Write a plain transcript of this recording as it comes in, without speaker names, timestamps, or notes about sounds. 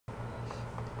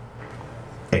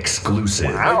exclusive.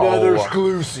 Another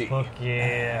exclusive. Fuck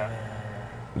yeah.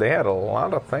 They had a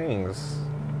lot of things.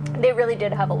 They really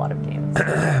did have a lot of games.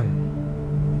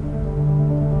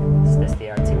 Is this the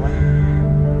artsy one?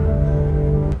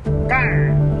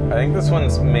 I think this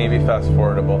one's maybe fast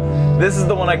forwardable. This is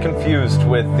the one I confused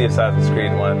with the Assassin's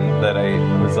Creed one that I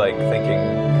was like thinking.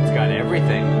 It's got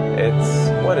everything.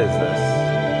 What is this?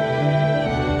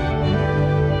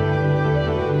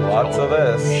 Lots of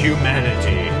this.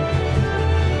 Humanity.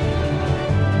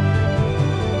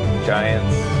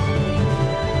 Giants.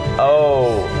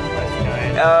 Oh.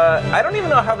 I don't even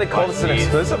know how they call this an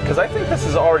exclusive, because I think this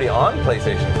is already on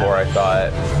PlayStation 4, I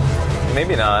thought.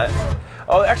 Maybe not.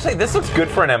 Oh, actually, this looks good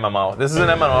for an MMO. This is an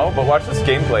MMO, but watch this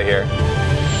gameplay here.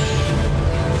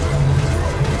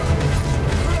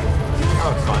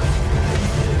 Oh, it's fun.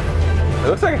 It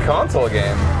looks like a console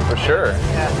game, for sure.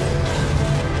 Yeah.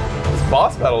 This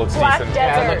boss battle looks Black decent.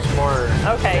 Desert. Yeah, it looks more.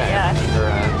 Okay, yeah.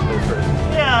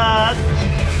 Yeah.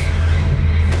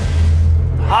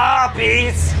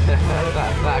 Harpies.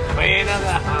 Queen of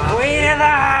the Harpies. Queen of the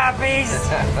Harpies.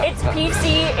 It's PC.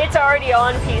 It's already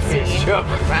on PC.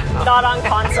 Not on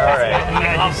console. All right.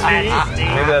 Majesty.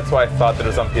 Maybe that's why I thought that it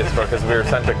was on PS4, because we were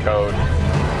sent a code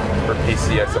for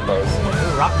PC, I suppose.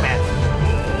 Rockman.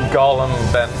 Gollum,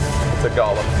 Ben. It's a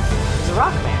Gollum. It's a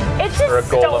Rockman. It's Or a a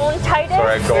golem. Stone Titan.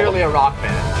 Sorry, a golem. Clearly a rock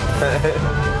band.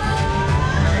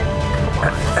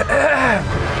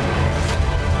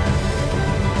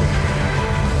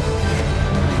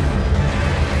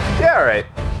 Yeah, all right.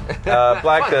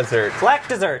 Black Desert. Black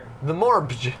Desert. The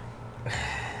Morbj.